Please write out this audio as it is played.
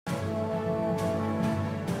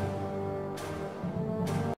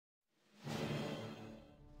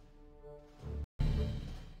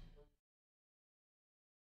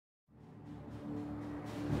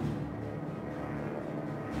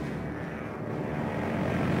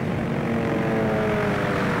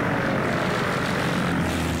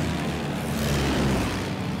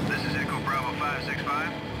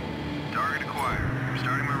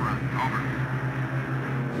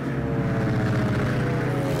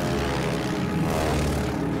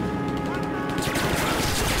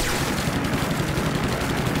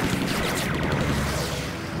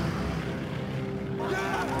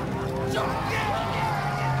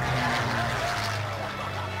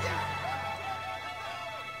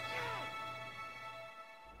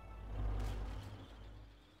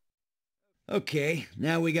Okay,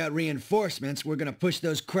 now we got reinforcements, we're gonna push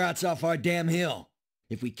those Krauts off our damn hill.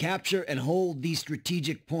 If we capture and hold these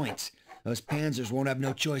strategic points, those panzers won't have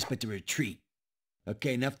no choice but to retreat.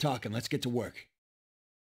 Okay, enough talking, let's get to work.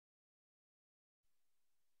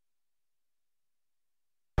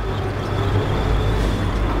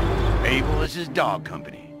 Abel, this is Dog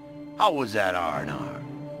Company. How was that R&R?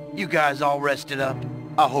 You guys all rested up?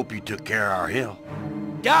 I hope you took care of our hill.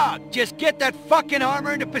 Dog, just get that fucking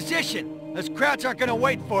armor into position! Those Krauts aren't gonna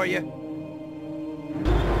wait for you.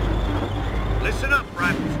 Listen up,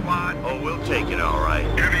 Rifle Squad. Oh, we'll take it, all right.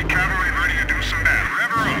 Heavy cavalry ready to do some bad. Rev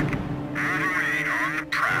her up. Wolverine on the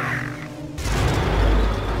prowl.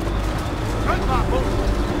 Run, Pop!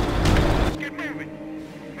 Let's get moving.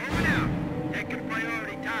 Moving out. Taking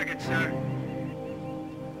priority target, sir.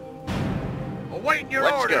 Awaiting your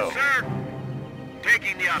Let's orders, go. sir.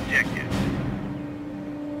 Taking the objective.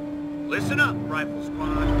 Listen up, Rifle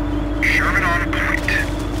Squad. Sherman on point.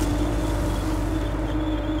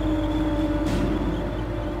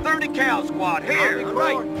 30 cal squad, here!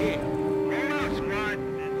 Right here. Roll out, squad.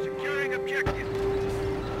 Securing objective.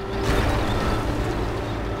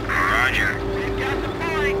 Roger. We've got the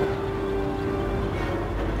point.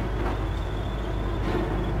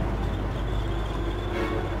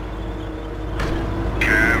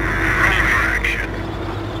 Cam, ready for action.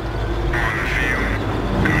 On the field.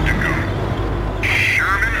 Good to go.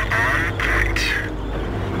 Sherman on point.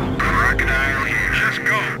 Crocodile here. Just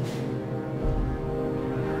go.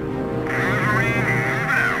 Wolverine moving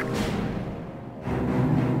out.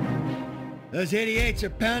 Those 88s are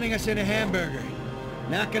pounding us in a hamburger.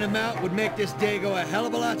 Knocking them out would make this day go a hell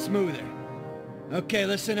of a lot smoother. Okay,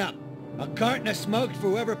 listen up. A carton of smoked for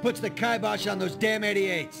whoever puts the kibosh on those damn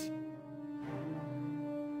 88s.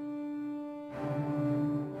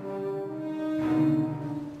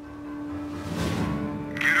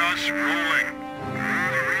 Get us rolling.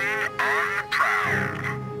 Wolverine on the prowl.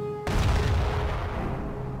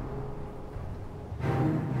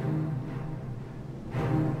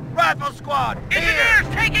 Rifle Squad, Engineers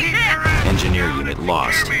taking hit! Engineer unit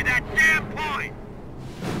lost. That damn